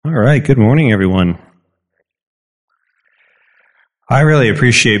All right, good morning, everyone. I really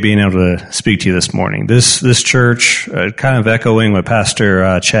appreciate being able to speak to you this morning. This church, kind of echoing what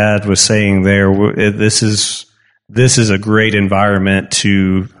Pastor Chad was saying there, this is a great environment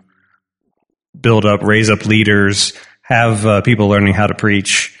to build up, raise up leaders, have people learning how to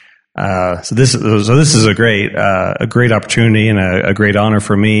preach. So this is a great opportunity and a great honor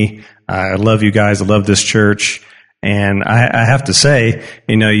for me. I love you guys. I love this church. And I have to say,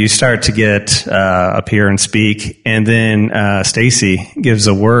 you start to get up here and speak, and then Stacy gives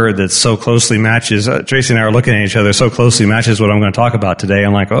a word that so closely matches. Tracy and I are looking at each other, so closely matches what I'm going to talk about today.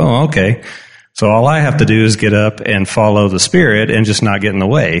 I'm like, oh, okay. So all I have to do is get up and follow the Spirit and just not get in the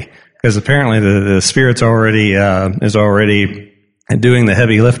way, because apparently the Spirit's already is already doing the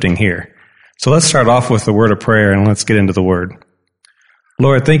heavy lifting here. So let's start off with the word of prayer, and let's get into the word.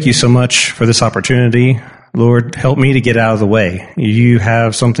 Lord, thank you so much for this opportunity. Lord, help me to get out of the way. You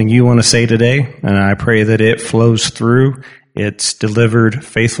have something you want to say today, and I pray that it flows through. It's delivered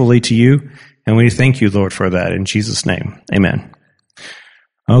faithfully to you, and we thank you, Lord, for that. In Jesus' name, amen.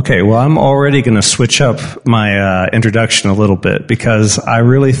 Okay, well, I'm already going to switch up my introduction a little bit, because I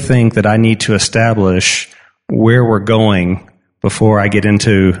really think that I need to establish where we're going before I get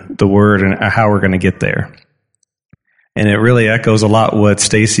into the word and how we're going to get there. And it really echoes a lot what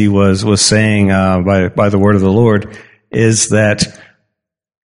Stacy was saying by the word of the Lord, is that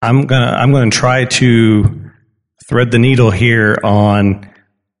I'm gonna try to thread the needle here on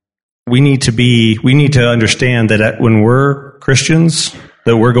we need to understand that when we're Christians,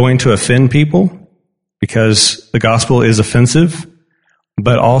 that we're going to offend people because the gospel is offensive,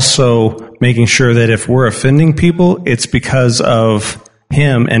 but also making sure that if we're offending people, it's because of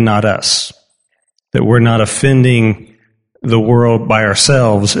Him and not us. That we're not offending the world by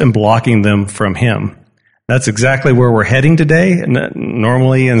ourselves and blocking them from Him. That's exactly where we're heading today.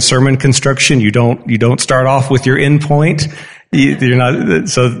 Normally in sermon construction, you don't start off with your end point. You're not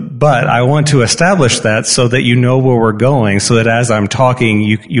but I want to establish that so that you know where we're going, so that as I'm talking,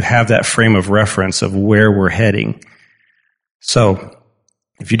 you have that frame of reference of where we're heading. So,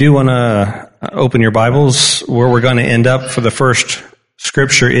 if you do want to open your Bibles, where we're going to end up for the first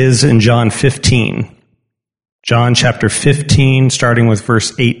scripture is in John 15. John chapter 15, starting with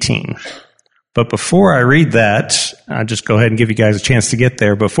verse 18. But before I read that, I'll just go ahead and give you guys a chance to get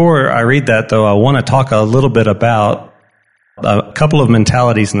there. Before I read that, though, I want to talk a little bit about a couple of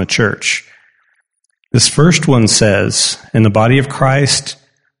mentalities in the church. This first one says, in the body of Christ,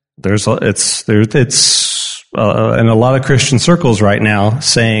 it's in a lot of Christian circles right now,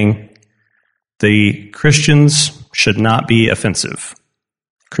 saying the Christians should not be offensive.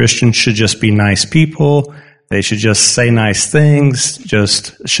 Christians should just be nice people. They should just say nice things,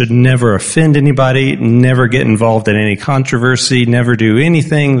 just should never offend anybody, never get involved in any controversy, never do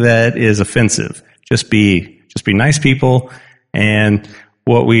anything that is offensive. Just be nice people. And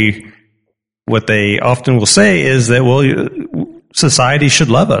what they often will say is that, well, society should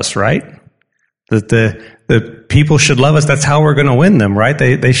love us, right? That the people should love us. That's how we're going to win them, right?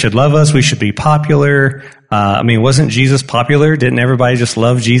 They should love us. We should be popular. Wasn't Jesus popular? Didn't everybody just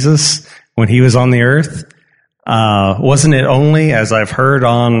love Jesus when He was on the earth? Wasn't it only, as I've heard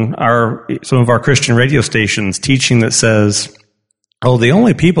on some of our Christian radio stations, teaching that says, oh, the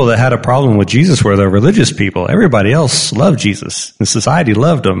only people that had a problem with Jesus were the religious people. Everybody else loved Jesus, and society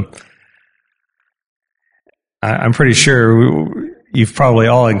loved Him. I'm pretty sure you've probably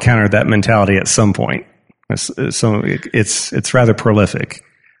all encountered that mentality at some point. It's rather prolific.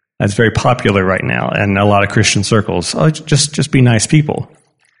 It's very popular right now in a lot of Christian circles. Oh, just be nice people.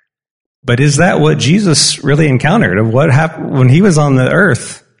 But is that what Jesus really encountered? Of what happened when He was on the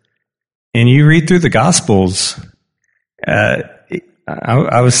earth? And you read through the Gospels.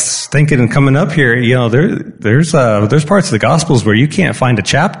 I was thinking and coming up here, there's parts of the Gospels where you can't find a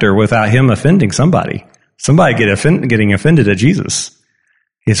chapter without Him offending somebody. Somebody getting offended at Jesus.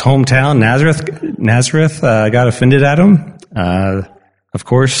 His hometown, Nazareth, got offended at Him. Of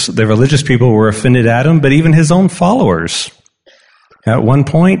course, the religious people were offended at Him, but even His own followers. At one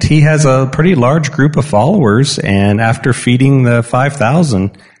point, He has a pretty large group of followers, and after feeding the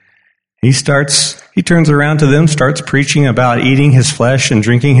 5,000, he turns around to them, starts preaching about eating His flesh and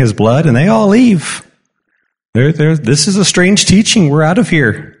drinking His blood, and they all leave. This is a strange teaching. We're out of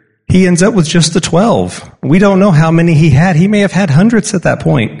here. He ends up with just the 12. We don't know how many He had. He may have had hundreds at that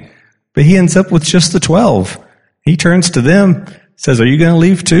point, but He ends up with just the 12. He turns to them, says, "Are you going to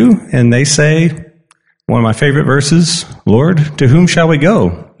leave too?" And they say, one of my favorite verses, "Lord, to whom shall we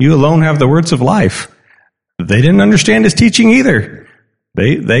go? You alone have the words of life." They didn't understand His teaching either.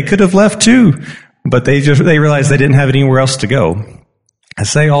 They could have left too, but they realized they didn't have anywhere else to go. I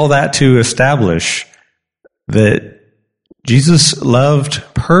say all that to establish that Jesus loved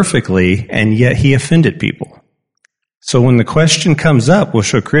perfectly, and yet he offended people. So when the question comes up, well,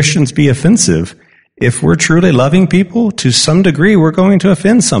 should Christians be offensive? If we're truly loving people, to some degree, we're going to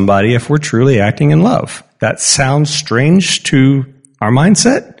offend somebody if we're truly acting in love. That sounds strange to our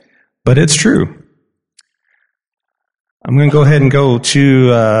mindset, but it's true. I'm going to go ahead and go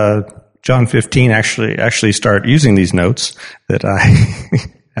to John 15, actually start using these notes that I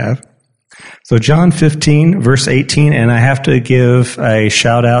have. So John 15, verse 18, and I have to give a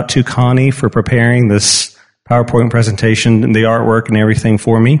shout out to Connie for preparing this PowerPoint presentation and the artwork and everything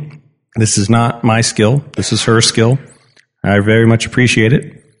for me. This is not my skill. This is her skill. I very much appreciate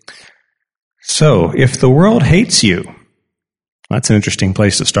it. So, if the world hates you, that's an interesting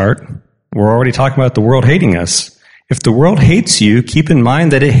place to start. We're already talking about the world hating us. If the world hates you, keep in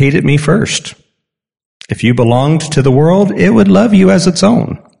mind that it hated me first. If you belonged to the world, it would love you as its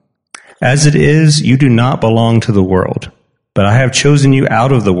own. As it is, you do not belong to the world, but I have chosen you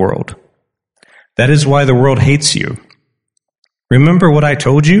out of the world. That is why the world hates you. Remember what I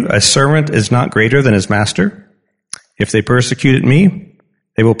told you, a servant is not greater than his master. If they persecuted me,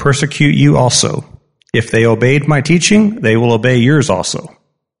 they will persecute you also. If they obeyed my teaching, they will obey yours also.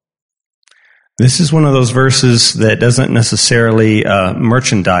 This is one of those verses that doesn't necessarily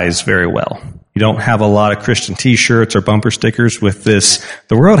merchandise very well. You don't have a lot of Christian t-shirts or bumper stickers with this,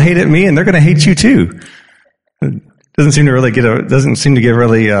 the world hated me and they're going to hate you too. It doesn't seem to get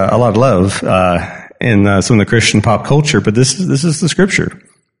really a lot of love in some of the Christian pop culture, but this is the scripture.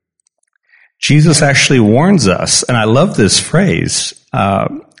 Jesus actually warns us, and I love this phrase.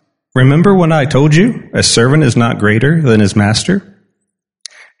 Remember when I told you, a servant is not greater than his master?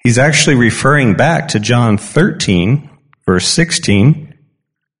 He's actually referring back to John 13, verse 16.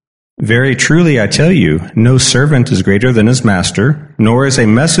 Very truly I tell you, no servant is greater than his master, nor is a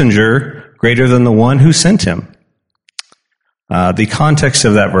messenger greater than the one who sent him. The context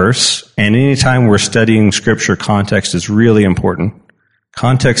of that verse, and anytime we're studying Scripture, context is really important.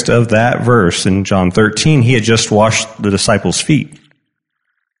 Context of that verse in John 13, he had just washed the disciples' feet,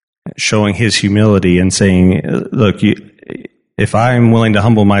 showing his humility and saying, look, if I'm willing to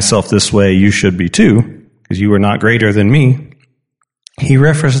humble myself this way, you should be too, because you are not greater than me. He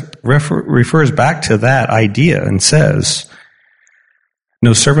refers back to that idea and says,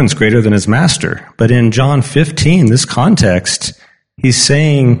 no servant's greater than his master. But in John 15, this context, he's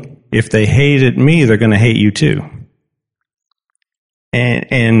saying, if they hated me, they're going to hate you too.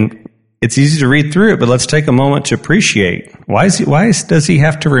 And it's easy to read through it, but let's take a moment to appreciate. Why does he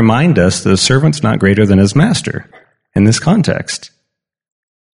have to remind us that a servant's not greater than his master in this context?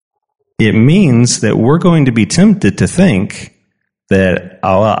 It means that we're going to be tempted to think that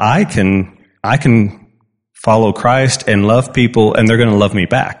I can follow Christ and love people, and they're going to love me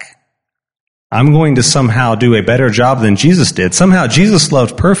back. I'm going to somehow do a better job than Jesus did. Somehow Jesus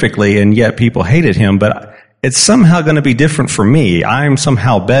loved perfectly, and yet people hated him, but it's somehow going to be different for me. I'm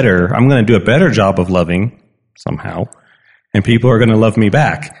somehow better. I'm going to do a better job of loving, somehow, and people are going to love me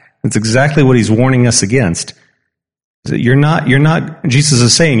back. That's exactly what he's warning us against. Jesus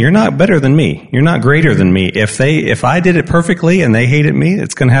is saying, you're not better than me. You're not greater than me. If I did it perfectly and they hated me,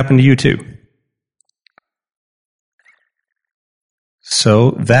 it's going to happen to you too.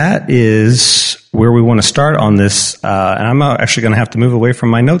 So that is where we want to start on this, and I'm actually going to have to move away from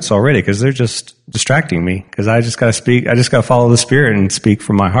my notes already because they're just distracting me, because I just got to speak, I just got to follow the Spirit and speak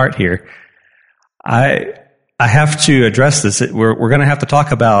from my heart here. I have to address this. We're going to have to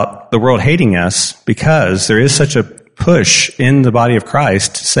talk about the world hating us because there is such a push in the body of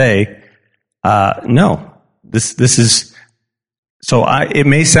Christ to say, no, this is, so it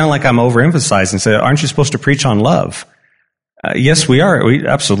may sound like I'm overemphasizing, say, aren't you supposed to preach on love? Yes, we are. We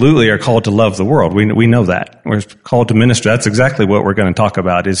absolutely are called to love the world. We know that. We're called to minister. That's exactly what we're going to talk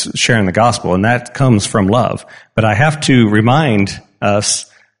about, is sharing the gospel, and that comes from love. But I have to remind us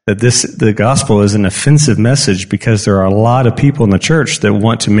that the gospel is an offensive message because there are a lot of people in the church that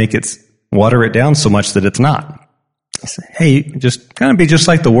want to water it down so much that it's not. Say, hey, just kind of be just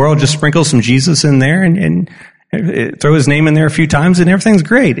like the world, just sprinkle some Jesus in there and throw his name in there a few times and everything's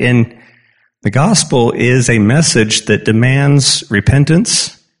great. And the gospel is a message that demands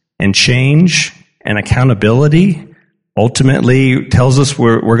repentance and change and accountability. Ultimately tells us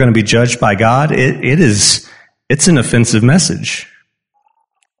we're going to be judged by God. It's an offensive message.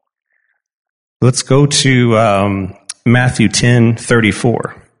 Let's go to Matthew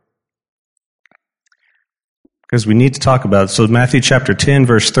 10:34. Because we need to talk about it. So Matthew chapter 10,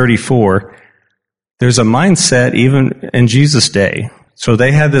 verse 34, there's a mindset even in Jesus' day. So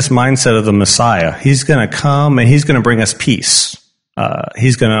they had this mindset of the Messiah. He's going to come and he's going to bring us peace.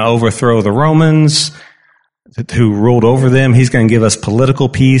 He's going to overthrow the Romans who ruled over them. He's going to give us political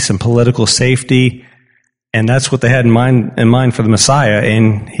peace and political safety. And that's what they had in mind for the Messiah.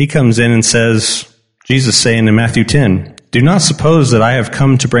 And he comes in and says, Jesus saying in Matthew 10, "Do not suppose that I have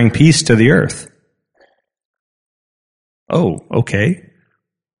come to bring peace to the earth." Oh, okay.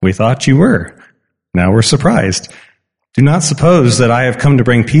 We thought you were. Now we're surprised. "Do not suppose that I have come to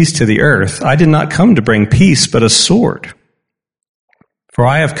bring peace to the earth. I did not come to bring peace, but a sword. For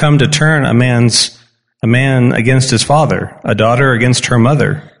I have come to turn a man against his father, a daughter against her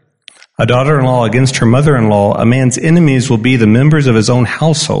mother, a daughter-in-law against her mother-in-law. A man's enemies will be the members of his own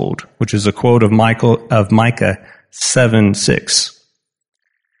household," which is a quote of Micah 7:6.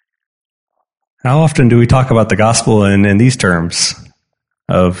 How often do we talk about the gospel in these terms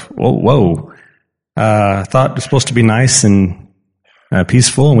of, I thought it was supposed to be nice and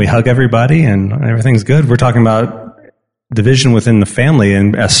peaceful, and we hug everybody and everything's good. We're talking about division within the family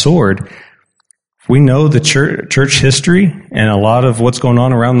and a sword. We know the church history and a lot of what's going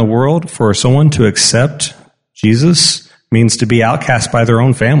on around the world. For someone to accept Jesus means to be outcast by their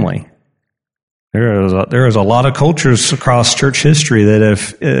own family. There is a lot of cultures across church history that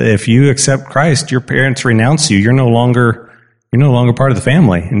if you accept Christ, your parents renounce you. You're no longer part of the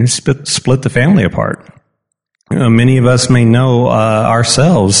family, and you split the family apart. Many of us may know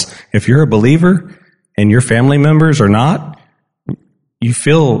ourselves. If you're a believer and your family members are not, you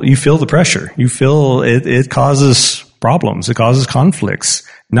feel the pressure. You feel it causes problems. It causes conflicts.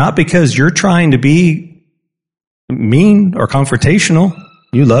 Not because you're trying to be mean or confrontational.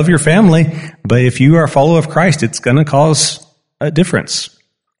 You love your family, but if you are a follower of Christ, it's going to cause a difference.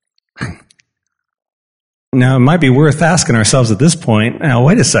 Now, it might be worth asking ourselves at this point, now,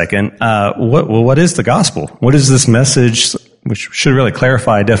 wait a second, what is the gospel? What is this message, which should really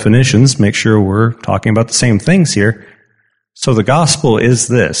clarify definitions, make sure we're talking about the same things here. So the gospel is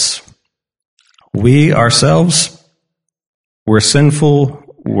this. We ourselves, we're sinful,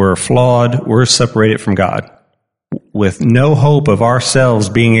 we're flawed, we're separated from God, with no hope of ourselves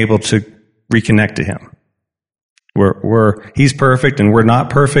being able to reconnect to Him. He's perfect and we're not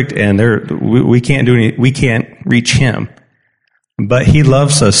perfect, and we can't do any, we can't reach Him. But He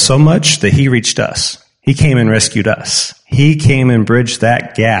loves us so much that He reached us. He came and rescued us. He came and bridged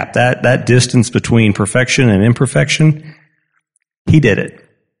that gap, that distance between perfection and imperfection. He did it.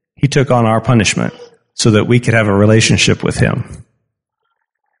 He took on our punishment so that we could have a relationship with Him.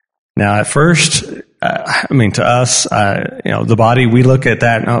 Now, at first, to us, the body, we look at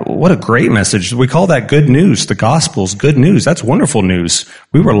that. What a great message. We call that good news. The gospel's good news. That's wonderful news.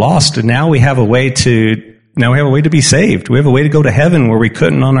 We were lost, and now we have a way to be saved. We have a way to go to heaven where we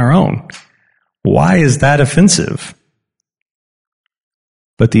couldn't on our own. Why is that offensive?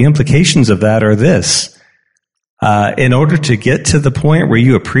 But the implications of that are this. In order to get to the point where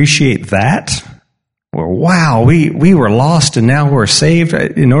you appreciate that, or wow, we were lost and now we're saved.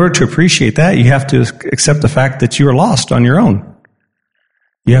 In order to appreciate that, you have to accept the fact that you were lost on your own.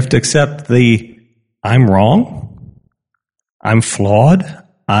 You have to accept I'm wrong, I'm flawed,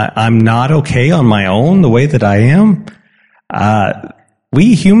 I'm not okay on my own the way that I am.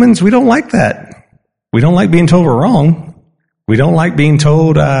 We humans, we don't like that. We don't like being told we're wrong. We don't like being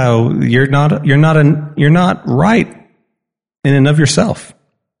told you're not right in and of yourself.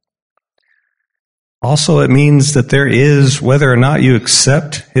 Also, it means that there is, whether or not you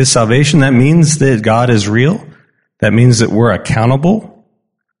accept His salvation, that means that God is real. That means that we're accountable.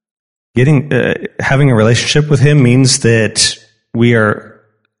 Having a relationship with Him means that we are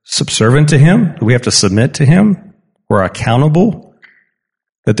subservient to Him. We have to submit to Him. We're accountable.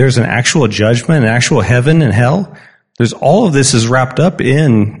 That there's an actual judgment, an actual heaven and hell. All of this is wrapped up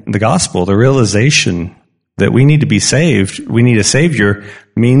in the gospel. The realization that we need to be saved, we need a Savior,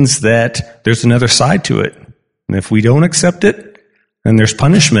 means that there's another side to it. And if we don't accept it, then there's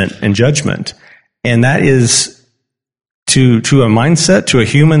punishment and judgment. And that is to a mindset, to a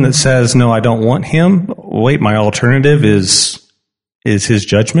human that says, no, I don't want Him. Wait, my alternative is His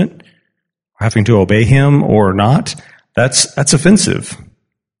judgment, having to obey Him or not. That's offensive.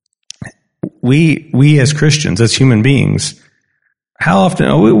 We as Christians, as human beings, how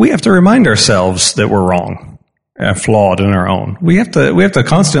often we have to remind ourselves that we're wrong, flawed in our own. We have to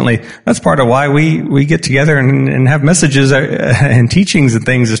constantly. That's part of why we get together and have messages and teachings and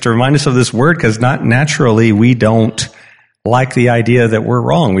things, is to remind us of this word, because not naturally we don't like the idea that we're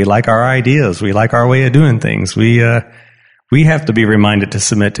wrong. We like our ideas. We like our way of doing things. We have to be reminded to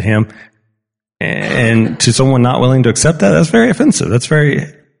submit to Him, and to someone not willing to accept that, that's very offensive.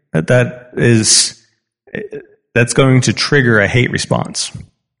 That's going to trigger a hate response.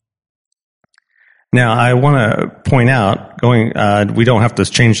 Now, I want to point out, we don't have to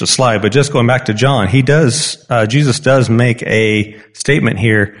change the slide, but just going back to John, Jesus does make a statement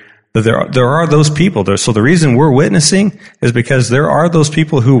here that there are those people there. So the reason we're witnessing is because there are those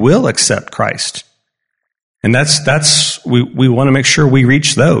people who will accept Christ. And we want to make sure we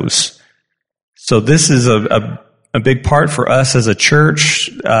reach those. So this is a big part for us as a church,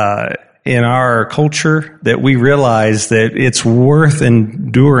 in our culture, that we realize that it's worth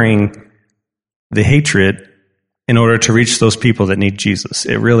enduring the hatred in order to reach those people that need Jesus.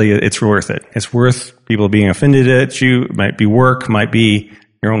 It's worth it. It's worth people being offended at you. It might be work, might be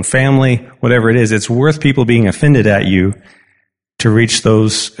your own family, whatever it is. It's worth people being offended at you to reach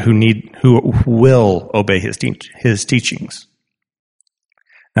those who will obey his teachings.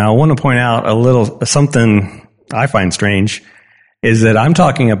 Now, I want to point out something I find strange is that I'm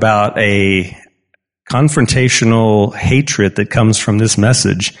talking about a confrontational hatred that comes from this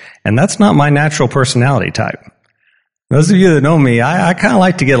message, and that's not my natural personality type. Those of you that know me, I kind of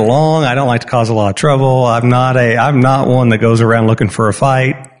like to get along. I don't like to cause a lot of trouble. I'm not one that goes around looking for a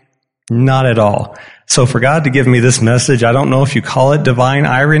fight. Not at all. So for God to give me this message, I don't know if you call it divine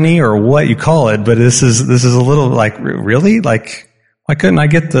irony or what you call it, but this is a little like, really? Like, why couldn't I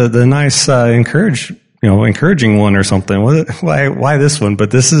get the nice, encouraging one or something? Why this one?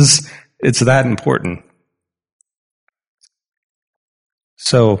 But it's that important.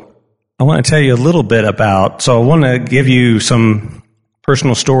 So I want to tell you a little bit so I want to give you some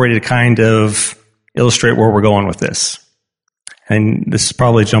personal story to kind of illustrate where we're going with this. And this is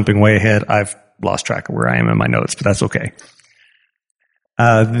probably jumping way ahead. I've lost track of where I am in my notes, but that's okay.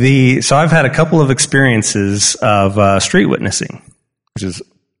 So I've had a couple of experiences of street witnessing, which is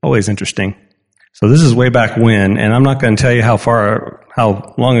always interesting. So this is way back when, and I'm not going to tell you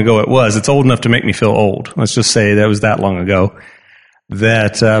how long ago it was. It's old enough to make me feel old. Let's just say that was that long ago.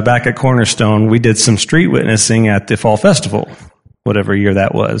 That back at Cornerstone, we did some street witnessing at the Fall Festival, whatever year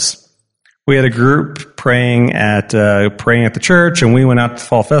that was. We had a group praying at the church, and we went out to the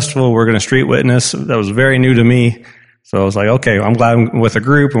Fall Festival. We're going to street witness. That was very new to me. So I was like, okay, I'm glad I'm with a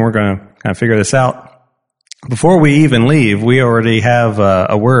group, and we're going to kind of figure this out. Before we even leave, we already have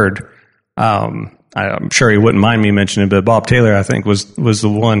a word. I'm sure he wouldn't mind me mentioning it, but Bob Taylor, I think, was the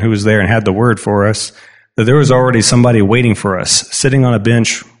one who was there and had the word for us, that there was already somebody waiting for us, sitting on a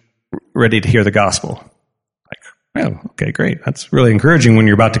bench, ready to hear the gospel. Oh, okay, great. That's really encouraging when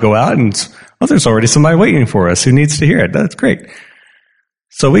you're about to go out and, there's already somebody waiting for us who needs to hear it. That's great.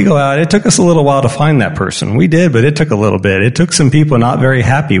 So we go out. It took us a little while to find that person. We did, but it took a little bit. It took some people not very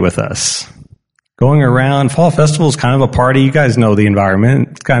happy with us. Going around, Fall Festival is kind of a party. You guys know the environment.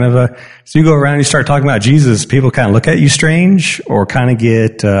 It's kind of so you go around and you start talking about Jesus, people kind of look at you strange or kind of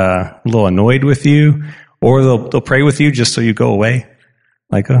get a little annoyed with you, or they'll pray with you just so you go away.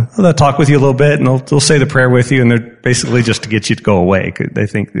 Like, they'll talk with you a little bit, and they'll say the prayer with you, and they're basically just to get you to go away. They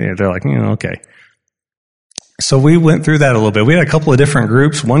think, they're like, okay. So we went through that a little bit. We had a couple of different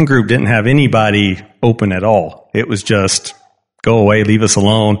groups. One group didn't have anybody open at all. It was just, go away, leave us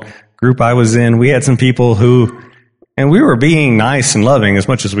alone. Group I was in, we had some people and we were being nice and loving as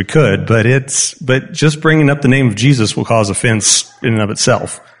much as we could, but just bringing up the name of Jesus will cause offense in and of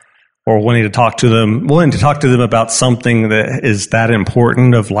itself. Or willing to talk to them about something that is that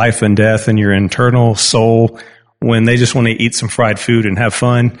important of life and death and your internal soul, when they just want to eat some fried food and have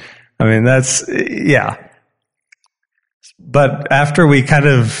fun. I mean, yeah. But after we kind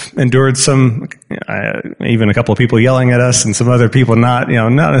of endured some, even a couple of people yelling at us and some other people not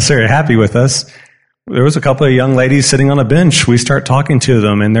necessarily happy with us, there was a couple of young ladies sitting on a bench. We start talking to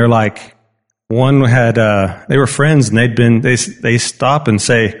them, and they're like, one had, they were friends, and they stop and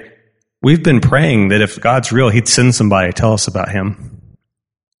say, we've been praying that if God's real, he'd send somebody to tell us about him.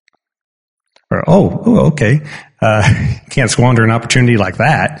 Or, okay. Can't squander an opportunity like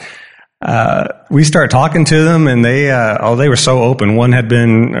that. We start talking to them, and they were so open. One had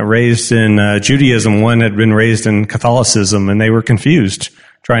been raised in Judaism, one had been raised in Catholicism, and they were confused,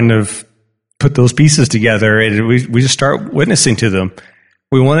 trying to put those pieces together. And we just start witnessing to them.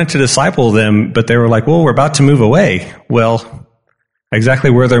 We wanted to disciple them, but they were like, well, we're about to move away. Well,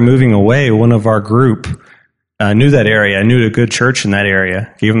 exactly where they're moving away, one of our group knew that area, knew a good church in that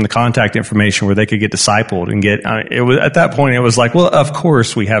area, gave them the contact information where they could get discipled and get. It was at that point, it was like, well, of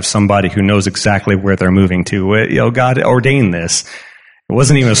course we have somebody who knows exactly where they're moving to. God ordained this. It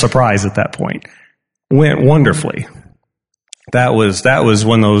wasn't even a surprise at that point. Went wonderfully. That was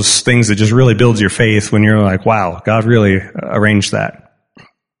one of those things that just really builds your faith when you're like, wow, God really arranged that.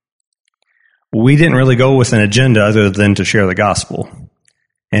 We didn't really go with an agenda other than to share the gospel,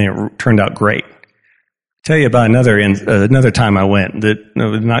 and it turned out great. Tell you about another time I went that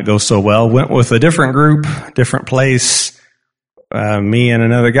did not go so well. Went with a different group, different place. Me and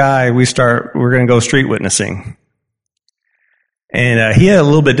another guy, we're going to go street witnessing. And he had a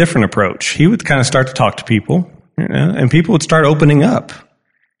little bit different approach. He would kind of start to talk to people, and people would start opening up.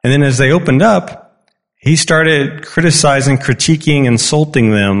 And then as they opened up, he started criticizing, critiquing,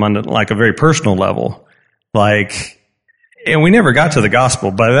 insulting them on like a very personal level. And we never got to the gospel.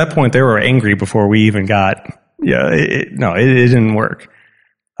 By that point, they were angry before we even got, it didn't work.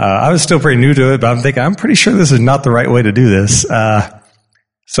 I was still pretty new to it, but I'm thinking, I'm pretty sure this is not the right way to do this. That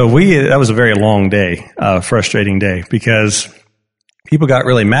was a very long day, frustrating day, because people got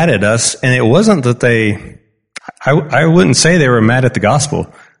really mad at us, and it wasn't that I wouldn't say they were mad at the gospel.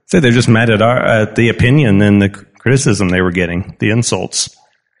 I'd say they're just mad at the opinion and the criticism they were getting, the insults.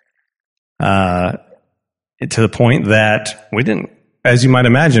 To the point that we didn't, as you might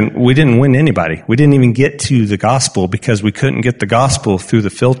imagine, we didn't win anybody. We didn't even get to the gospel because we couldn't get the gospel through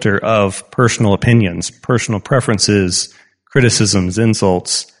the filter of personal opinions, personal preferences, criticisms,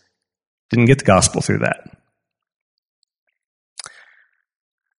 insults. Didn't get the gospel through that.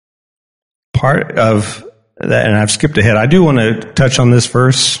 Part of that, and I've skipped ahead, I do want to touch on this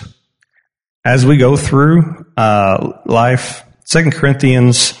verse. As we go through life, 2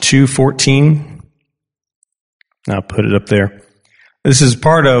 Corinthians 2:14, I'll put it up there. This is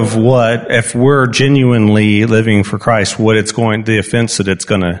part of what, if we're genuinely living for Christ, the offense that it's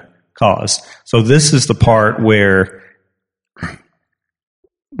going to cause. So this is the part where,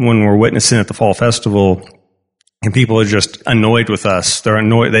 when we're witnessing at the Fall Festival, and people are just annoyed with us, they're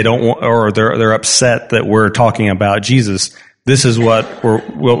annoyed, they don't want, or they're upset that we're talking about Jesus. This is what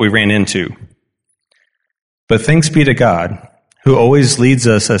we ran into. But thanks be to God, who always leads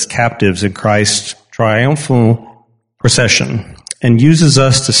us as captives in Christ's triumphal procession, and uses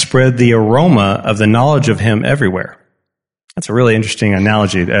us to spread the aroma of the knowledge of Him everywhere. That's a really interesting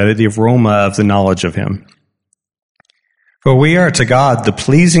analogy, the aroma of the knowledge of Him. For we are to God the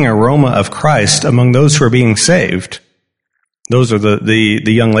pleasing aroma of Christ among those who are being saved. Those are the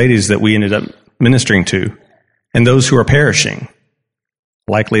young ladies that we ended up ministering to, and those who are perishing,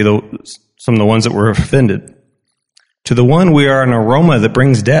 likely some of the ones that were offended. To the one we are an aroma that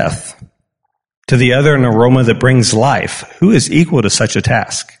brings death, to the other an aroma that brings life. Who is equal to such a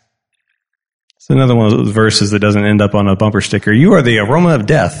task? It's another one of those verses that doesn't end up on a bumper sticker. You are the aroma of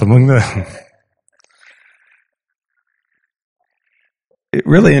death among the...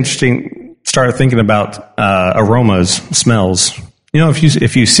 Really interesting, started thinking about aromas, smells.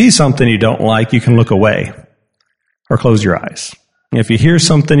 If you see something you don't like, you can look away or close your eyes. If you hear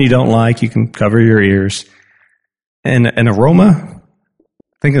something you don't like, you can cover your ears. And an aroma...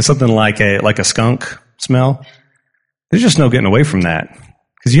 Think of something like a skunk smell. There's just no getting away from that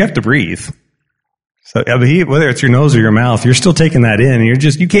because you have to breathe. So whether it's your nose or your mouth, you're still taking that in.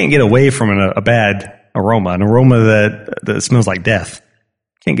 You can't get away from a bad aroma, an aroma that smells like death.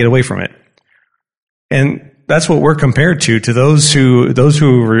 Can't get away from it. And that's what we're compared to those who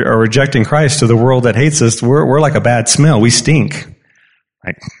are rejecting Christ, to the world that hates us. We're like a bad smell. We stink.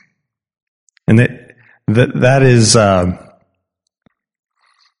 And that is.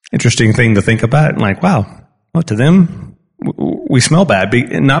 Interesting thing to think about. Wow, to them, we smell bad.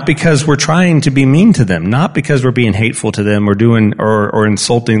 Not because we're trying to be mean to them, not because we're being hateful to them or doing or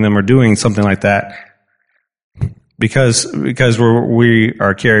insulting them or doing something like that. Because we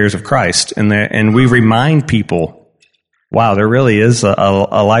are carriers of Christ, and we remind people, wow, there really is a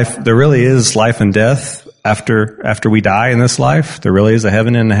life. There really is life and death after we die in this life. There really is a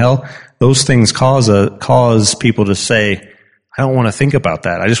heaven and a hell. Those things cause people to say, I don't want to think about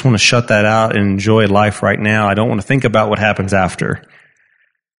that. I just want to shut that out and enjoy life right now. I don't want to think about what happens after.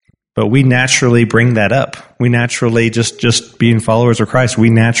 But we naturally bring that up. We naturally, just being followers of Christ, we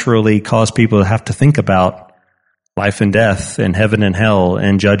naturally cause people to have to think about life and death and heaven and hell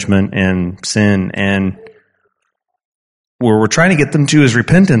and judgment and sin. And where we're trying to get them to is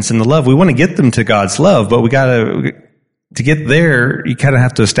repentance and the love. We want to get them to God's love, but to get there, you kind of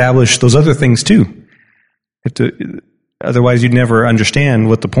have to establish those other things too. Otherwise, you'd never understand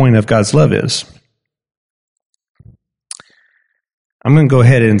what the point of God's love is. I'm going to go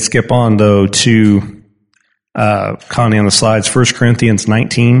ahead and skip on, though, to Connie on the slides, 1 Corinthians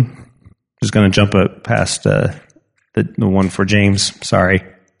 19. Just going to jump up past the one for James. Sorry.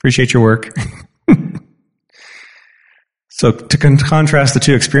 Appreciate your work. So to contrast the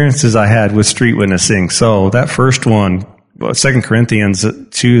two experiences I had with street witnessing. So that first one, 2 Corinthians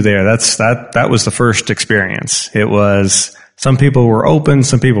 2 there, that was the first experience. It was, some people were open,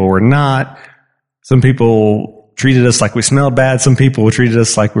 some people were not. Some people treated us like we smelled bad. Some people treated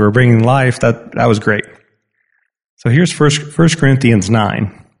us like we were bringing life. That was great. So here's 1 Corinthians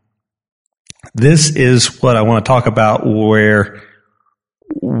 9. This is what I want to talk about where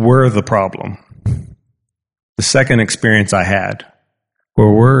we're the problem. The second experience I had,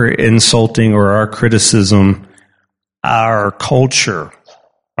 where we're insulting or our criticism, our culture,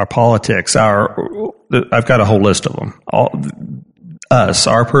 our politics, I've got a whole list of them.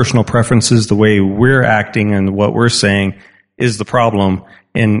 Our personal preferences, the way we're acting and what we're saying is the problem,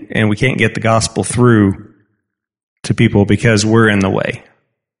 and we can't get the gospel through to people because we're in the way.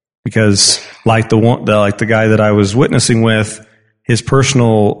 Because like the guy that I was witnessing with, his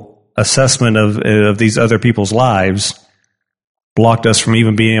personal assessment of these other people's lives blocked us from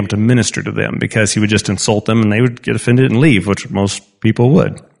even being able to minister to them, because he would just insult them and they would get offended and leave, which most people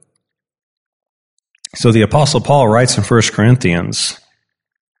would. So the Apostle Paul writes in 1 Corinthians,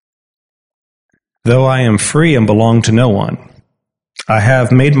 "Though I am free and belong to no one, I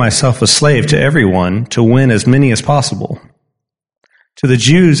have made myself a slave to everyone to win as many as possible. To the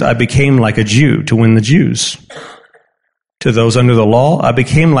Jews I became like a Jew to win the Jews. To those under the law I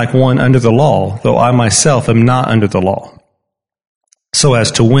became like one under the law, though I myself am not under the law, so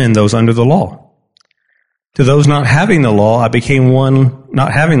as to win those under the law. To those not having the law I became one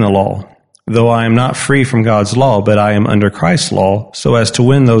not having the law, though I am not free from God's law, but I am under Christ's law, so as to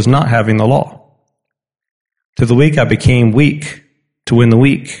win those not having the law. To the weak I became weak to win the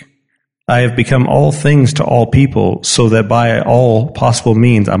weak. I have become all things to all people, so that by all possible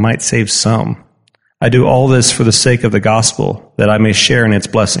means I might save some. I do all this for the sake of the gospel, that I may share in its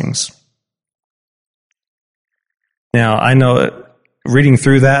blessings." Now, I know, reading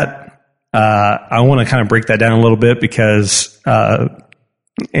through that, I want to kind of break that down a little bit, because, and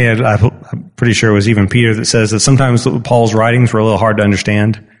I'm pretty sure it was even Peter that says that sometimes Paul's writings were a little hard to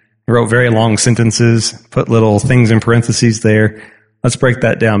understand. He wrote very long sentences, put little things in parentheses there. Let's break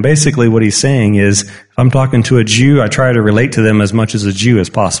that down. Basically, what he's saying is, if I'm talking to a Jew, I try to relate to them as much as a Jew as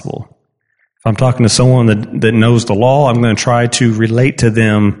possible. If I'm talking to someone that knows the law, I'm going to try to relate to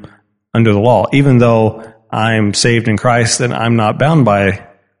them under the law. Even though I'm saved in Christ and I'm not bound by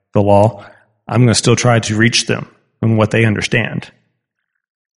the law, I'm going to still try to reach them in what they understand.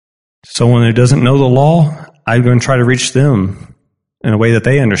 Someone who doesn't know the law, I'm going to try to reach them in a way that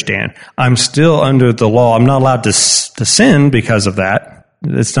they understand. I'm still under the law. I'm not allowed to sin because of that.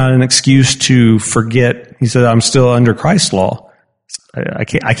 It's not an excuse to forget. He said, I'm still under Christ's law. I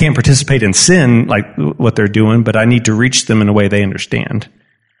can't participate in sin like what they're doing, but I need to reach them in a way they understand.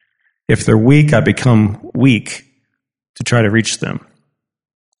 If they're weak, I become weak to try to reach them.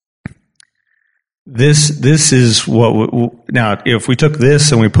 This is what, now, if we took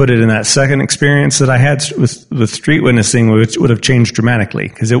this and we put it in that second experience that I had with street witnessing, which would have changed dramatically,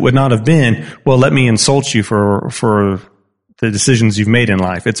 because it would not have been, well, let me insult you for the decisions you've made in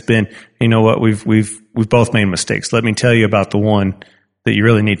life. It's been, you know what, we've both made mistakes. Let me tell you about the one that you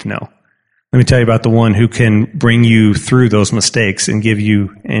really need to know. Let me tell you about the one who can bring you through those mistakes and give you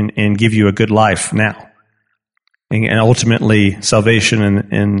a good life now, and ultimately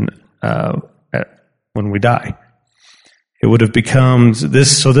salvation when we die. It would have become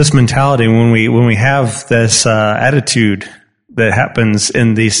this. So this mentality, when we have this attitude that happens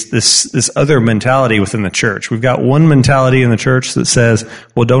in this other mentality within the church, we've got one mentality in the church that says,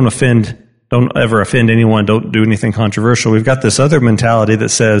 well, don't ever offend anyone, don't do anything controversial. We've got this other mentality that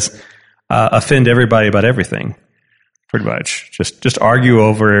says, offend everybody about everything, pretty much. Just argue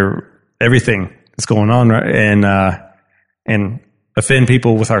over everything that's going on, right? And offend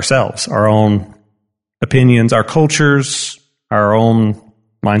people with ourselves, our own opinions, our cultures, our own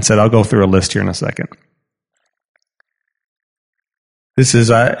mindset. I'll go through a list here in a second. This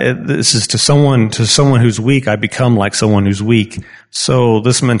is to someone who's weak, I become like someone who's weak. So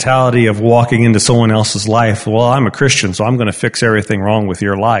this mentality of walking into someone else's life, well, I'm a Christian, so I'm going to fix everything wrong with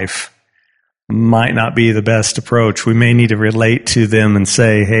your life, might not be the best approach. We may need to relate to them and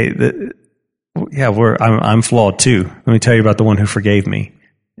say, hey, I'm flawed too. Let me tell you about the one who forgave me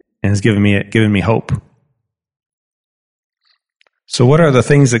and has given me hope. So what are the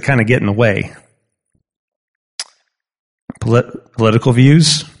things that kind of get in the way? Political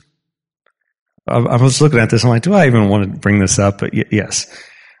views. I was looking at this and I'm like, do I even want to bring this up? But yes.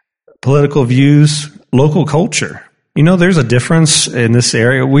 Political views, local culture. You know, there's a difference in this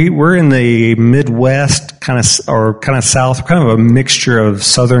area. We're in the Midwest kind of South, kind of a mixture of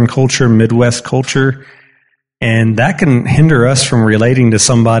Southern culture, Midwest culture. And that can hinder us from relating to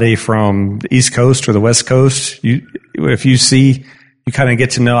somebody from the East Coast or the West Coast. If you see, you kind of get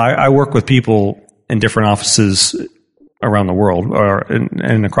to know, I work with people in different offices around the world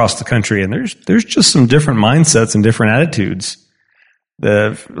and across the country, and there's just some different mindsets and different attitudes.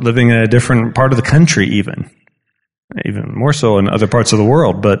 Living in a different part of the country even. even more so in other parts of the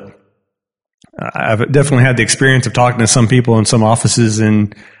world. But I've definitely had the experience of talking to some people in some offices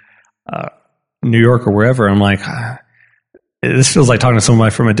in New York or wherever. I'm like, this feels like talking to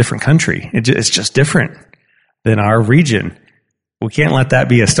somebody from a different country. It's just different than our region. We can't let that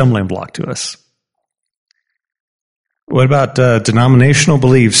be a stumbling block to us. What about denominational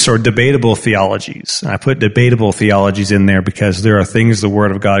beliefs or debatable theologies? I put debatable theologies in there because there are things the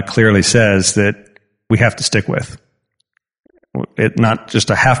Word of God clearly says that we have to stick with. It not just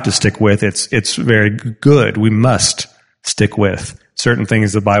a have to stick with, it's very good. We must stick with certain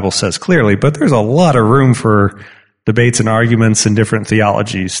things the Bible says clearly, but there's a lot of room for debates and arguments and different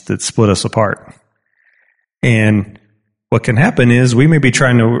theologies that split us apart. And what can happen is we may be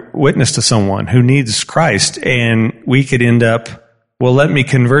trying to witness to someone who needs Christ, and we could end up, well, let me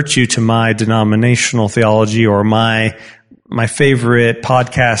convert you to my denominational theology or my favorite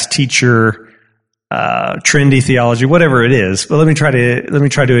podcast teacher, trendy theology, whatever it is. But let me try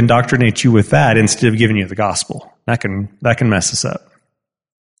to indoctrinate you with that instead of giving you the gospel. That can mess us up.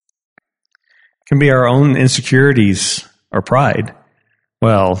 It can be our own insecurities or pride.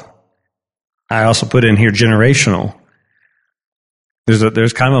 Well, I also put in here generational.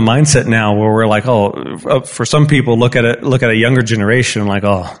 There's kind of a mindset now where we're like, for some people, look at a younger generation like,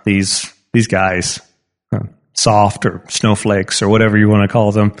 these guys, soft or snowflakes or whatever you want to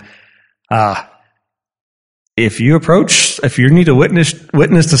call them. If you need to witness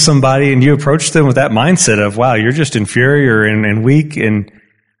to somebody and you approach them with that mindset of, wow, you're just inferior and weak, and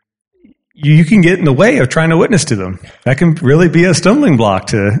you can get in the way of trying to witness to them. That can really be a stumbling block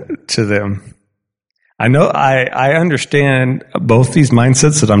to them. I know I understand both these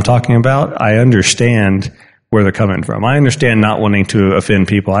mindsets that I'm talking about. I understand where they're coming from. I understand not wanting to offend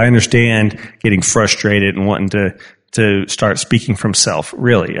people. I understand getting frustrated and wanting to start speaking from self.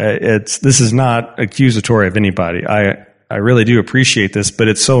 Really, this is not accusatory of anybody. I really do appreciate this, but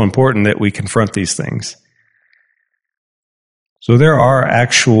it's so important that we confront these things. So there are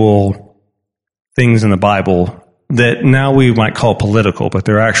actual things in the Bible that now we might call political, but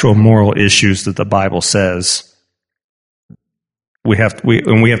they're actual moral issues that the Bible says we have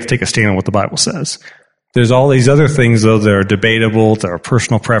to take a stand on what the Bible says. There's all these other things, though, that are debatable, that are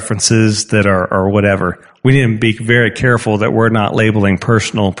personal preferences, that are whatever. We need to be very careful that we're not labeling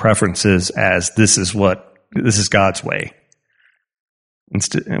personal preferences as this is God's way,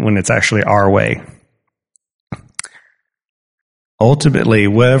 when it's actually our way. Ultimately,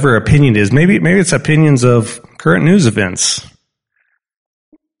 whatever opinion is, maybe it's opinions of current news events,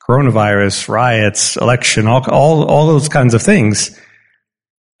 coronavirus, riots, election, all those kinds of things.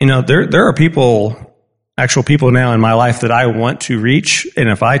 There are actual people now in my life that I want to reach, and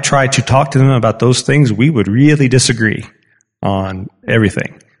if I try to talk to them about those things, we would really disagree on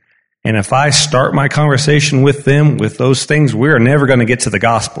everything. And if I start my conversation with them with those things, we're never going to get to the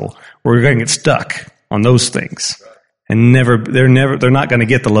gospel. We're going to get stuck on those things. And they're not going to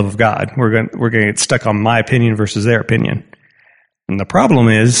get the love of God. We're going to get stuck on my opinion versus their opinion. And the problem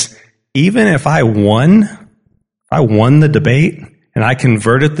is, even if I won the debate and I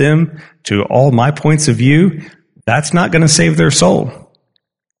converted them to all my points of view, that's not going to save their soul.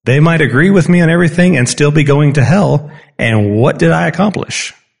 They might agree with me on everything and still be going to hell. And what did I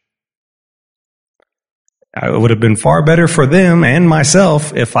accomplish? It would have been far better for them and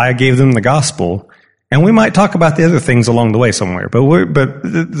myself if I gave them the gospel. And we might talk about the other things along the way somewhere, but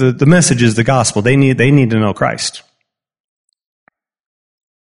the message is the gospel. They need to know Christ.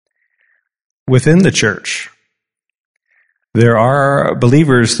 Within the church, there are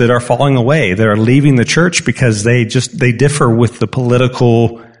believers that are falling away. That are leaving the church because they differ with the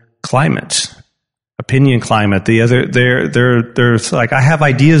political climate, opinion climate. They're like, I have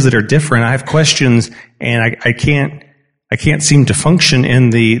ideas that are different. I have questions, and I can't seem to function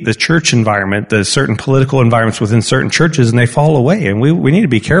in the church environment, the certain political environments within certain churches, and they fall away. And we need to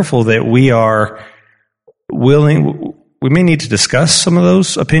be careful that we are willing. We may need to discuss some of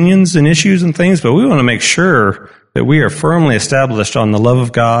those opinions and issues and things, but we want to make sure that we are firmly established on the love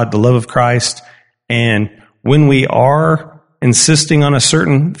of God, the love of Christ, and when we are insisting on a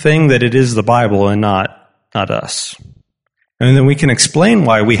certain thing, that it is the Bible and not us. And then we can explain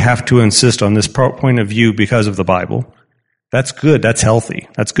why we have to insist on this point of view because of the Bible. That's good. That's healthy.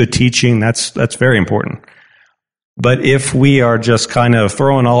 That's good teaching. That's very important. But if we are just kind of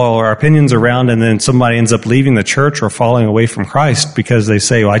throwing all our opinions around and then somebody ends up leaving the church or falling away from Christ because they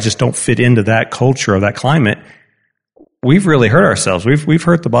say, I just don't fit into that culture or that climate, we've really hurt ourselves. We've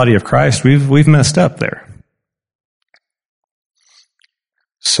hurt the body of Christ. We've messed up there.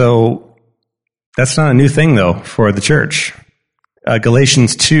 So that's not a new thing, though, for the church.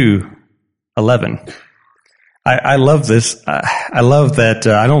 Galatians 2:11. I love this. I love that.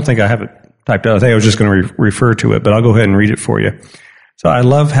 I don't think I have it typed out. I think I was just going to refer to it, but I'll go ahead and read it for you. So I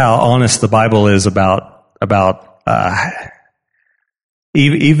love how honest the Bible is about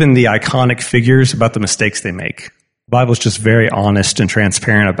even the iconic figures, about the mistakes they make. The Bible is just very honest and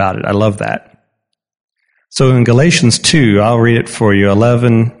transparent about it. I love that. So in Galatians 2, I'll read it for you,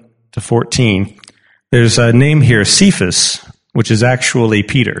 11 to 14. There's a name here, Cephas, which is actually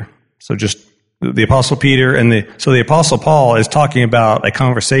Peter. So just the Apostle Peter, so the Apostle Paul is talking about a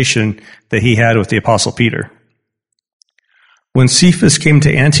conversation that he had with the Apostle Peter. When Cephas came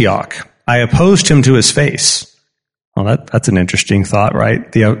to Antioch, I opposed him to his face. Well, that's an interesting thought, right?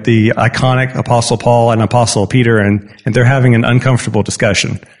 The iconic Apostle Paul and Apostle Peter, and they're having an uncomfortable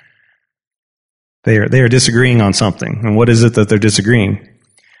discussion. They are disagreeing on something. And what is it that they're disagreeing?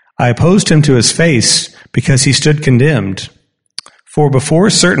 I opposed him to his face because he stood condemned. For before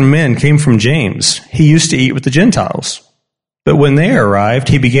certain men came from James, he used to eat with the Gentiles. But when they arrived,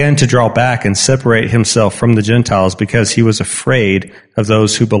 he began to draw back and separate himself from the Gentiles because he was afraid of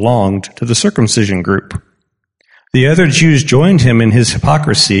those who belonged to the circumcision group. The other Jews joined him in his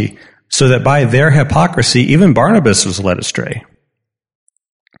hypocrisy, so that by their hypocrisy even Barnabas was led astray.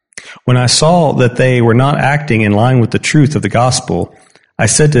 When I saw that they were not acting in line with the truth of the gospel, I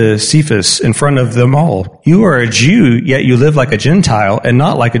said to Cephas in front of them all, "You are a Jew, yet you live like a Gentile and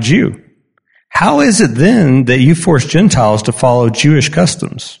not like a Jew. How is it then that you force Gentiles to follow Jewish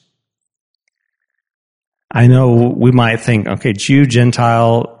customs?" I know we might think, okay, Jew,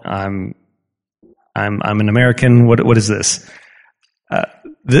 Gentile, I'm an American. What is this?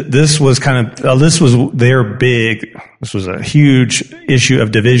 This was this was a huge issue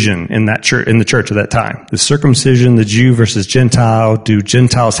of division in that church, in the church at that time. The circumcision, the Jew versus Gentile. Do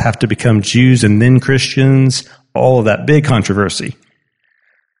Gentiles have to become Jews and then Christians? All of that big controversy.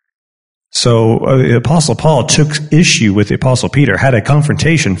 So the Apostle Paul took issue with the Apostle Peter, had a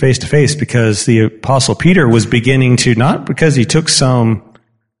confrontation face to face, because the Apostle Peter was beginning to, not because he took some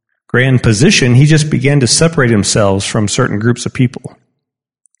grand position, he just began to separate himself from certain groups of people.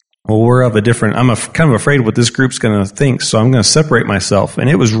 Well, we're of a different, I'm kind of afraid what this group's going to think, so I'm going to separate myself. And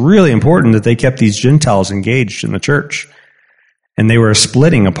it was really important that they kept these Gentiles engaged in the church. And they were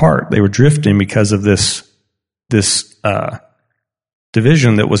splitting apart. They were drifting because of this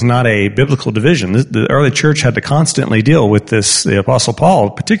division that was not a biblical division. The early church had to constantly deal with this. The Apostle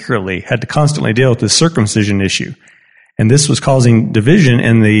Paul particularly had to constantly deal with this circumcision issue. And this was causing division,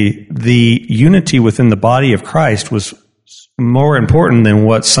 and the unity within the body of Christ was more important than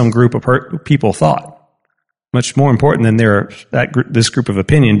what some group of people thought. Much more important than this group of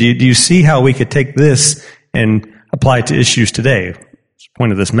opinion. Do you see how we could take this and apply it to issues today? That's the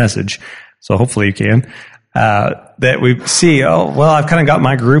point of this message. So hopefully you can. That we see, I've kind of got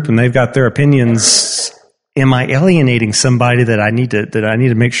my group and they've got their opinions. Am I alienating somebody that I need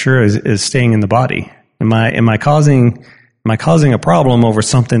to make sure is staying in the body? Am I causing a problem over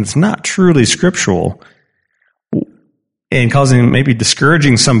something that's not truly scriptural, and maybe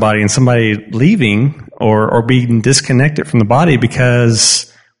discouraging somebody and somebody leaving or being disconnected from the body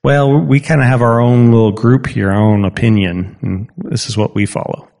because, well, we kind of have our own little group here, our own opinion, and this is what we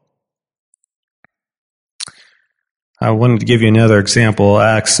follow. I wanted to give you another example,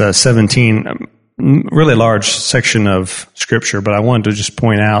 Acts 17, really large section of Scripture, but I wanted to just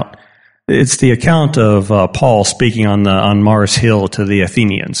point out, it's the account of Paul speaking on Mars Hill to the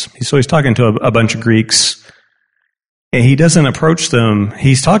Athenians. So he's talking to a bunch of Greeks, and he doesn't approach them.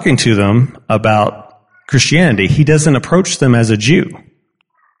 He's talking to them about Christianity. He doesn't approach them as a Jew.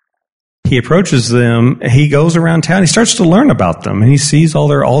 He approaches them, he goes around town, he starts to learn about them, and he sees all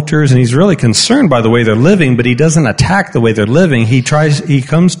their altars, and he's really concerned by the way they're living, but he doesn't attack the way they're living. He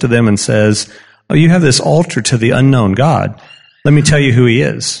comes to them and says, "Oh, you have this altar to the unknown God. Let me tell you who he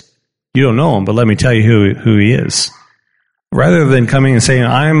is. You don't know him, but let me tell you who he is." Rather than coming and saying,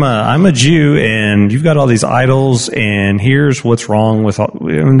 I'm a Jew, and you've got all these idols, and here's what's wrong with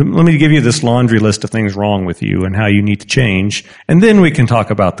let me give you this laundry list of things wrong with you and how you need to change, and then we can talk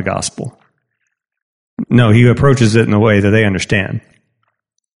about the gospel. No, he approaches it in a way that they understand.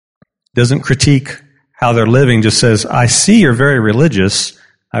 Doesn't critique how they're living, just says, "I see you're very religious.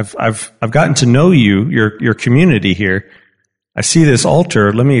 I've gotten to know you, your community here. I see this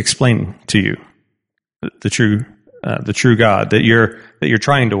altar. Let me explain to you the true God that you're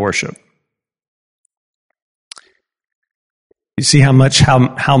trying to worship." You see how much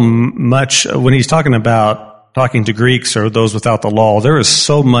when he's talking to Greeks or those without the law, there is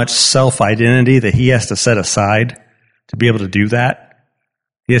so much self-identity that he has to set aside to be able to do that.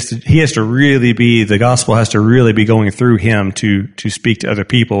 He has to really be, the gospel has to really be going through him to speak to other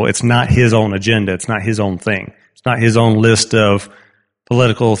people. It's not his own agenda. It's not his own thing. It's not his own list of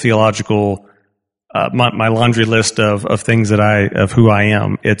political, theological, my laundry list of things of who I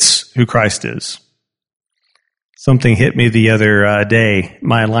am. It's who Christ is. Something hit me the other day,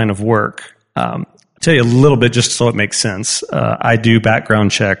 my line of work. I'll tell you a little bit just so it makes sense. I do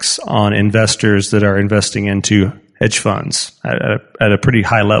background checks on investors that are investing into hedge funds at a pretty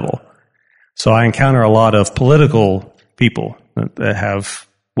high level. So I encounter a lot of political people that have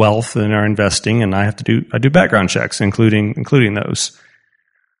wealth and are investing, and I do background checks, including those.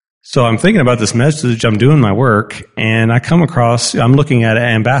 So I'm thinking about this message, I'm doing my work, and I'm looking at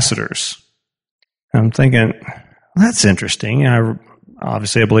ambassadors. I'm thinking, well, that's interesting. I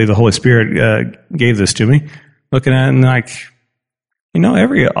believe the Holy Spirit gave this to me. Looking at it and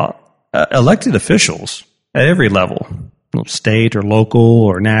every elected officials at every level, state or local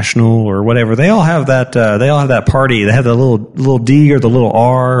or national or whatever, they all have that. They all have that party. They have the little D or the little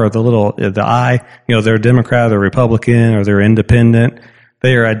R or the I. They're a Democrat, they're Republican, or they're independent.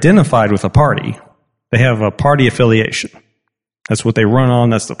 They are identified with a party. They have a party affiliation. That's what they run on.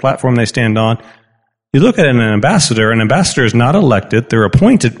 That's the platform they stand on. You look at an ambassador is not elected. They're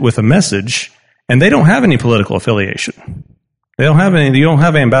appointed with a message, and they don't have any political affiliation. You don't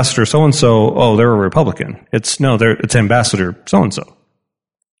have ambassador so-and-so, oh, they're a Republican. It's ambassador so-and-so.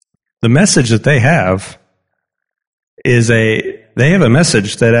 The message that they have they have a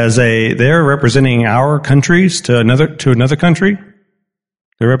message that they're representing our countries to another country.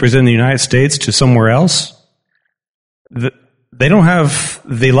 They're representing the United States to somewhere else. They don't have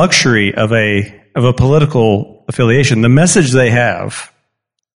the luxury of a political affiliation. The message they have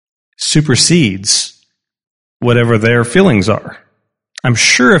supersedes whatever their feelings are. I'm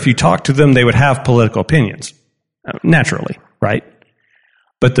sure if you talk to them, they would have political opinions, naturally, right?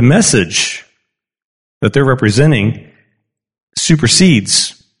 But the message that they're representing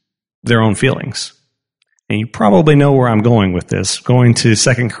supersedes their own feelings. And you probably know where I'm going with this, going to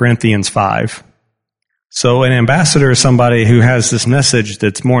 2 Corinthians 5. So an ambassador is somebody who has this message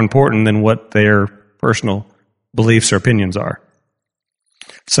that's more important than what their personal beliefs or opinions are.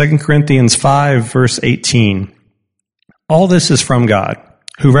 2 Corinthians 5, verse 18. All this is from God,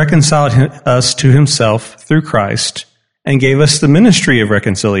 who reconciled us to himself through Christ and gave us the ministry of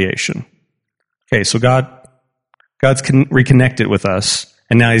reconciliation. Okay, so God's reconnected with us,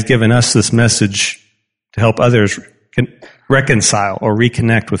 and now he's given us this message to help others reconcile or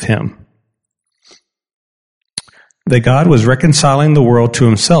reconnect with him. That God was reconciling the world to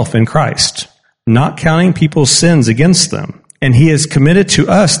himself in Christ, not counting people's sins against them, and he has committed to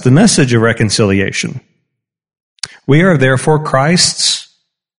us the message of reconciliation. We are therefore Christ's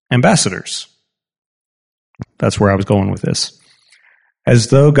ambassadors. That's where I was going with this. As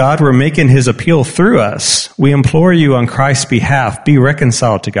though God were making his appeal through us, we implore you on Christ's behalf, be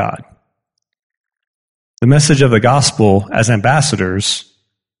reconciled to God. The message of the gospel as ambassadors,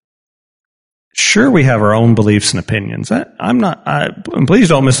 sure, we have our own beliefs and opinions. Please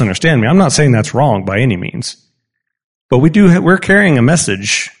don't misunderstand me. I'm not saying that's wrong by any means. But we're carrying a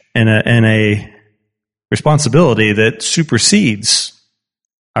message and a responsibility that supersedes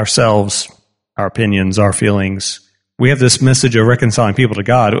ourselves, our opinions, our feelings. We have this message of reconciling people to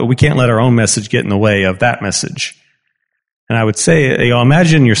God. We can't let our own message get in the way of that message. And I would say,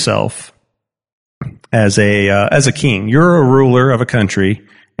 imagine yourself as a king. You're a ruler of a country,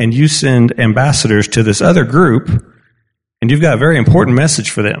 and you send ambassadors to this other group, and you've got a very important message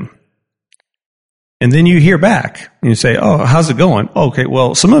for them. And then you hear back, and you say, oh, how's it going? Okay,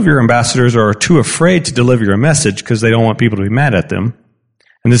 well, some of your ambassadors are too afraid to deliver your message because they don't want people to be mad at them.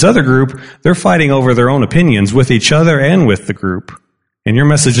 And this other group, they're fighting over their own opinions with each other and with the group. And your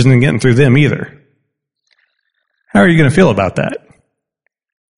message isn't getting through them either. How are you going to feel about that?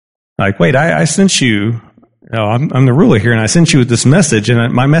 Like, wait, I sent you, I'm the ruler here, and I sent you this message,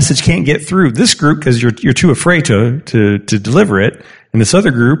 and my message can't get through this group because you're too afraid to deliver it, and this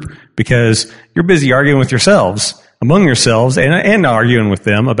other group because you're busy arguing with yourselves, among yourselves, and arguing with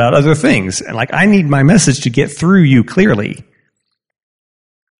them about other things. And I need my message to get through you clearly.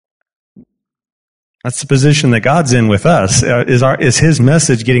 That's the position that God's in with us. Is his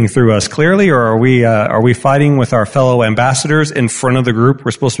message getting through us clearly, or are we fighting with our fellow ambassadors in front of the group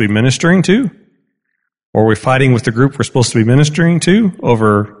we're supposed to be ministering to? Or are we fighting with the group we're supposed to be ministering to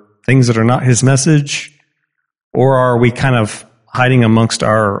over things that are not his message? Or are we kind of hiding amongst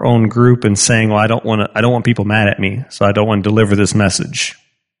our own group and saying, well, I don't want people mad at me, so I don't want to deliver this message.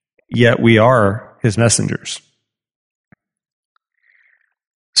 Yet we are his messengers.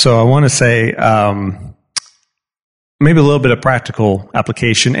 So I want to say, maybe a little bit of practical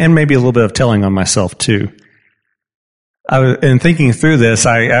application, and maybe a little bit of telling on myself too. In thinking through this,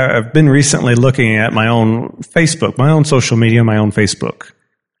 I've been recently looking at my own Facebook, my own social media, my own Facebook.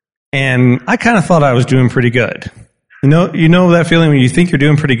 And I kind of thought I was doing pretty good. You know that feeling when you think you're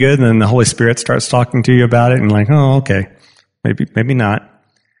doing pretty good, and then the Holy Spirit starts talking to you about it, and like, oh, okay, maybe not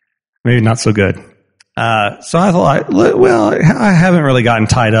so good. So I thought, well, I haven't really gotten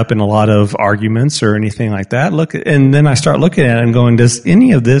tied up in a lot of arguments or anything like that. And then I start looking at it and going, does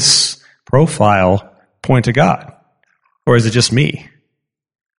any of this profile point to God? Or is it just me?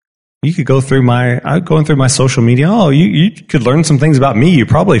 You could going through my social media. Oh, you could learn some things about me. You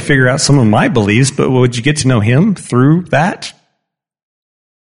probably figure out some of my beliefs, but would you get to know him through that?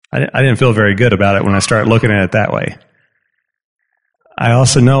 I didn't feel very good about it when I started looking at it that way. I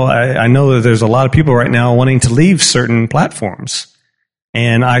also know, I know that there's a lot of people right now wanting to leave certain platforms.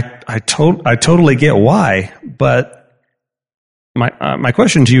 And I totally get why, but my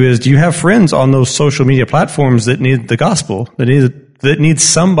question to you is, do you have friends on those social media platforms that need the gospel, that need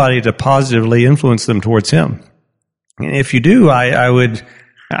somebody to positively influence them towards him? And if you do,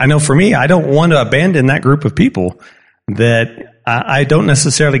 I know for me, I don't want to abandon that group of people that I don't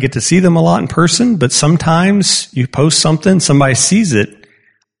necessarily get to see them a lot in person, but sometimes you post something, somebody sees it.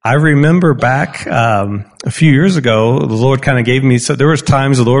 I remember back a few years ago, the Lord kind of gave me, so there was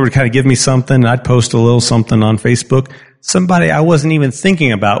times the Lord would kind of give me something, and I'd post a little something on Facebook. Somebody I wasn't even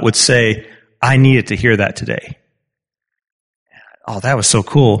thinking about would say, I needed to hear that today. Oh, that was so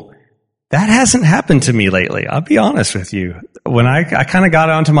cool. That hasn't happened to me lately. I'll be honest with you. When I kind of got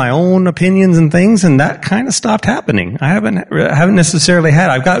onto my own opinions and things, and that kind of stopped happening. I haven't necessarily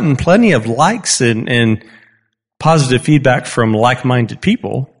I've gotten plenty of likes and positive feedback from like-minded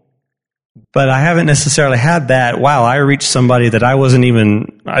people, but I haven't necessarily had that. Wow, I reached somebody that wasn't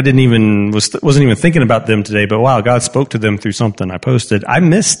even thinking about them today, but wow, God spoke to them through something I posted. I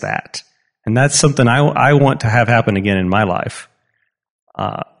missed that, and that's something I want to have happen again in my life.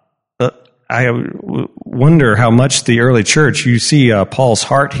 I wonder how much the early church, you see Paul's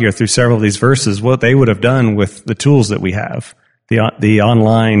heart here through several of these verses, what they would have done with the tools that we have, the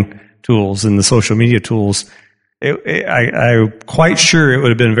online tools and the social media tools. I'm quite sure it would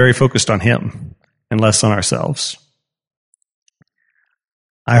have been very focused on him and less on ourselves.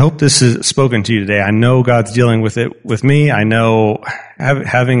 I hope this is spoken to you today. I know God's dealing with it with me. I know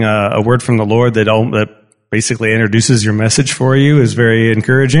having a word from the Lord that basically introduces your message for you is very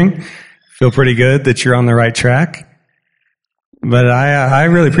encouraging. Feel pretty good that you're on the right track. But I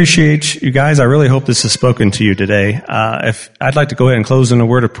really appreciate you guys. I really hope this has spoken to you today. If I'd like to go ahead and close in a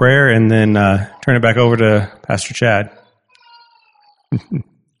word of prayer and then turn it back over to Pastor Chad.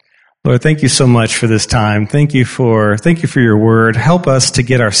 Lord, thank you so much for this time. Thank you for your word. Help us to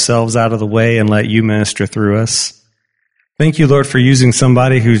get ourselves out of the way and let you minister through us. Thank you, Lord, for using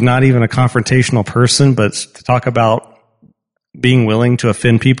somebody who's not even a confrontational person, but to talk about being willing to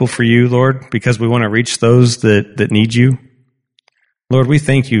offend people for you, Lord, because we want to reach those that need you. Lord, we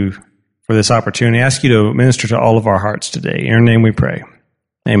thank you for this opportunity. I ask you to minister to all of our hearts today. In your name we pray.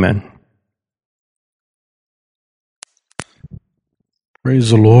 Amen. Praise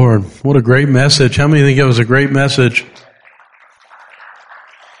the Lord. What a great message. How many think it was a great message?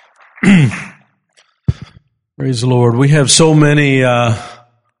 Praise the Lord. We have so many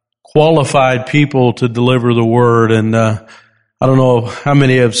qualified people to deliver the word, and I don't know how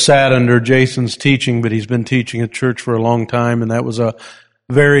many have sat under Jason's teaching, but he's been teaching at church for a long time, and that was a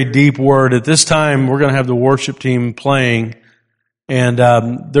very deep word. At this time, we're going to have the worship team playing, and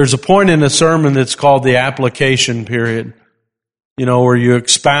there's a point in the sermon that's called the application period, where you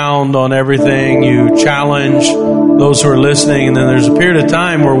expound on everything, you challenge those who are listening, and then there's a period of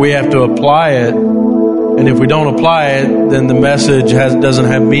time where we have to apply it, and if we don't apply it, then the message doesn't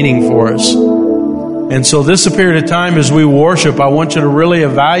have meaning for us. And so this is a period of time as we worship, I want you to really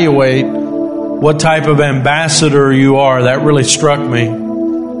evaluate what type of ambassador you are. That really struck me.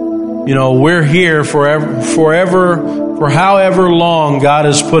 We're here forever, for however long God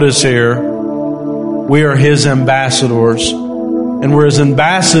has put us here, we are His ambassadors. And we're His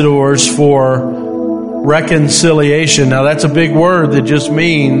ambassadors for reconciliation. Now that's a big word that just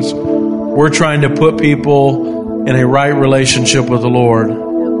means we're trying to put people in a right relationship with the Lord.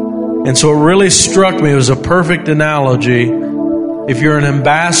 And so it really struck me, it was a perfect analogy. If you're an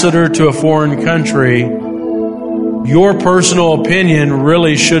ambassador to a foreign country, your personal opinion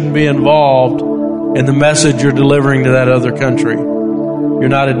really shouldn't be involved in the message you're delivering to that other country. You're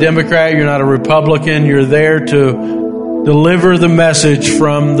not a Democrat, you're not a Republican, you're there to deliver the message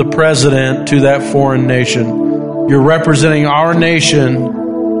from the president to that foreign nation. You're representing our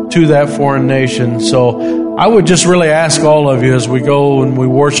nation to that foreign nation. So I would just really ask all of you as we go and we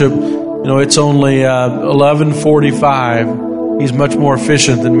worship, it's only 11:45. He's much more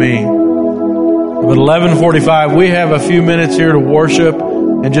efficient than me. But 11:45, we have a few minutes here to worship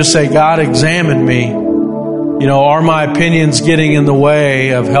and just say, God, examine me. Are my opinions getting in the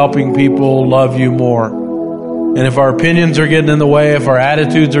way of helping people love you more? And if our opinions are getting in the way, if our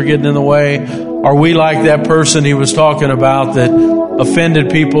attitudes are getting in the way, are we like that person he was talking about that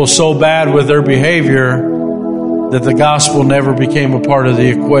offended people so bad with their behavior that the gospel never became a part of the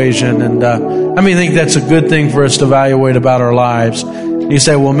equation? And I think that's a good thing for us to evaluate about our lives. You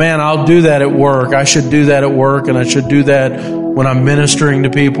say, well, man, I'll do that at work. I should do that at work, and I should do that when I'm ministering to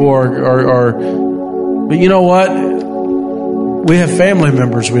people. But you know what? We have family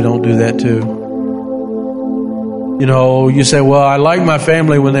members we don't do that to. You say, well, I like my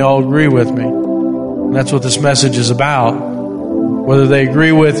family when they all agree with me. And that's what this message is about. Whether they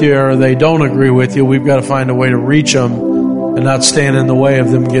agree with you or they don't agree with you, we've got to find a way to reach them and not stand in the way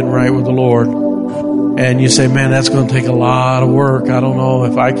of them getting right with the Lord. And you say, man, that's going to take a lot of work. I don't know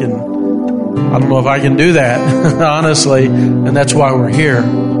if I can do that, honestly. And that's why we're here.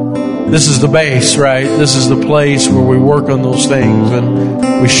 This is the base, right? This is the place where we work on those things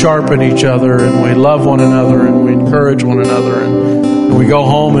and we sharpen each other and we love one another and we encourage one another. And we go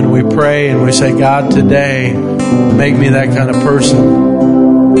home and we pray and we say, God, today, make me that kind of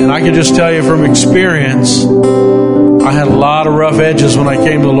person. And I can just tell you from experience, I had a lot of rough edges when I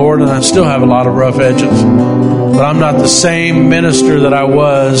came to the Lord, and I still have a lot of rough edges. But I'm not the same minister that I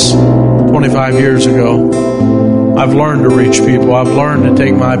was 25 years ago. I've learned to reach people. I've learned to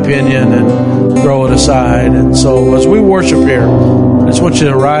take my opinion and throw it aside. And so as we worship here, I just want you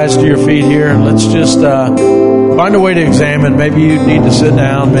to rise to your feet here, and let's just find a way to examine. Maybe you need to sit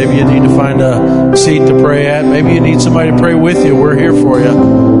down. Maybe you need to find a seat to pray at. Maybe you need somebody to pray with you. We're here for you.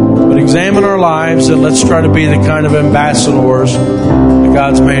 But examine our lives, and let's try to be the kind of ambassadors that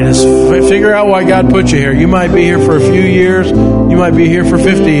God's made us. Figure out why God put you here. You might be here for a few years. You might be here for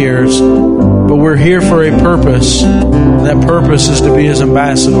 50 years. But we're here for a purpose. And that purpose is to be His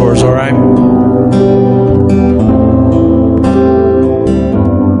ambassadors, all right?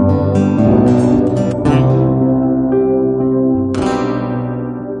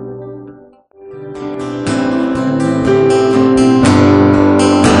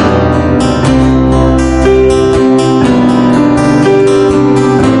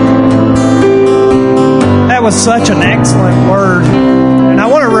 Such an excellent word. And I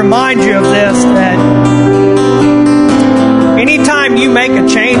want to remind you of this, that anytime you make a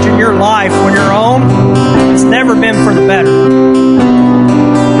change in your life on your own, it's never been for the better.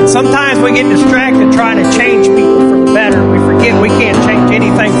 And sometimes we get distracted trying to change people for the better. We forget we can't change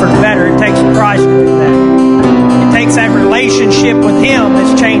anything for the better. It takes Christ to do that. It takes that relationship with Him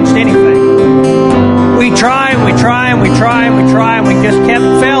that's changed anything. We try and we try and we try and we try, and we just kept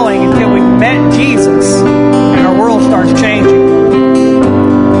failing until we met Jesus. Our world starts changing.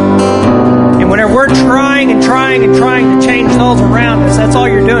 And whenever we're trying and trying and trying to change those around us, that's all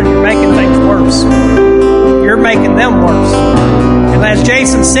you're doing. You're making things worse. You're making them worse. And as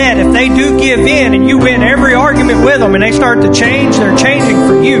Jason said, if they do give in and you win every argument with them and they start to change, they're changing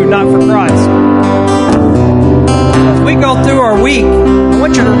for you, not for Christ. As we go through our week, I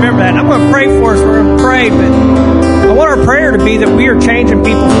want you to remember that. And I'm going to pray for us. We're going to pray, but I want our prayer to be that we are changing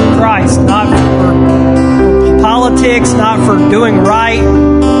people for Christ, not for politics, not for doing right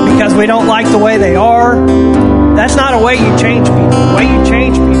because we don't like the way they are. That's not a way you change people. The way you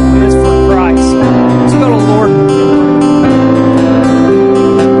change people is for Christ. Let's go to the Lord.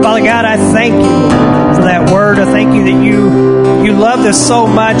 Father God, I thank you for that word. I thank you that you loved us so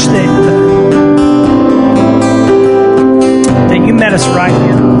much that you met us right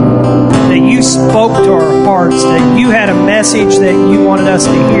here. That you spoke to our hearts. That you had a message that you wanted us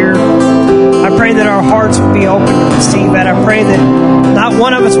to hear. I pray that our hearts would be open to receive that. I pray that not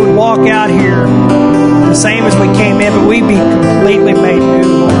one of us would walk out here the same as we came in, but we'd be completely made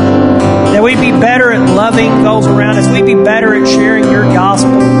new, Lord. That we'd be better at loving those around us. We'd be better at sharing your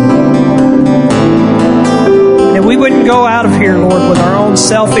gospel. That we wouldn't go out of here, Lord, with our own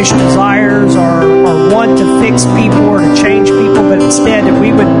selfish desires or want to fix people or to change people, but instead that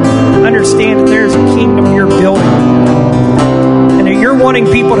we would understand that there's a kingdom you're building. And that you're wanting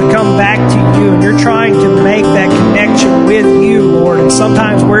people to come back to you, and you're trying to make that connection with you, Lord. And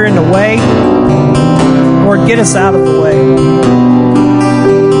sometimes we're in the way. Lord, get us out of the way.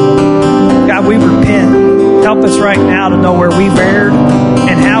 God, we repent. Help us right now to know where we've erred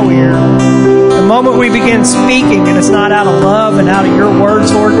and how we erred. The moment we begin speaking and it's not out of love and out of your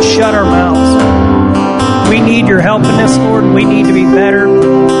words, Lord, shut our mouths. we need your help in this, Lord. We need to be better.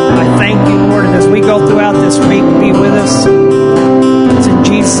 I thank you, Lord. And as we go throughout this week, be with us.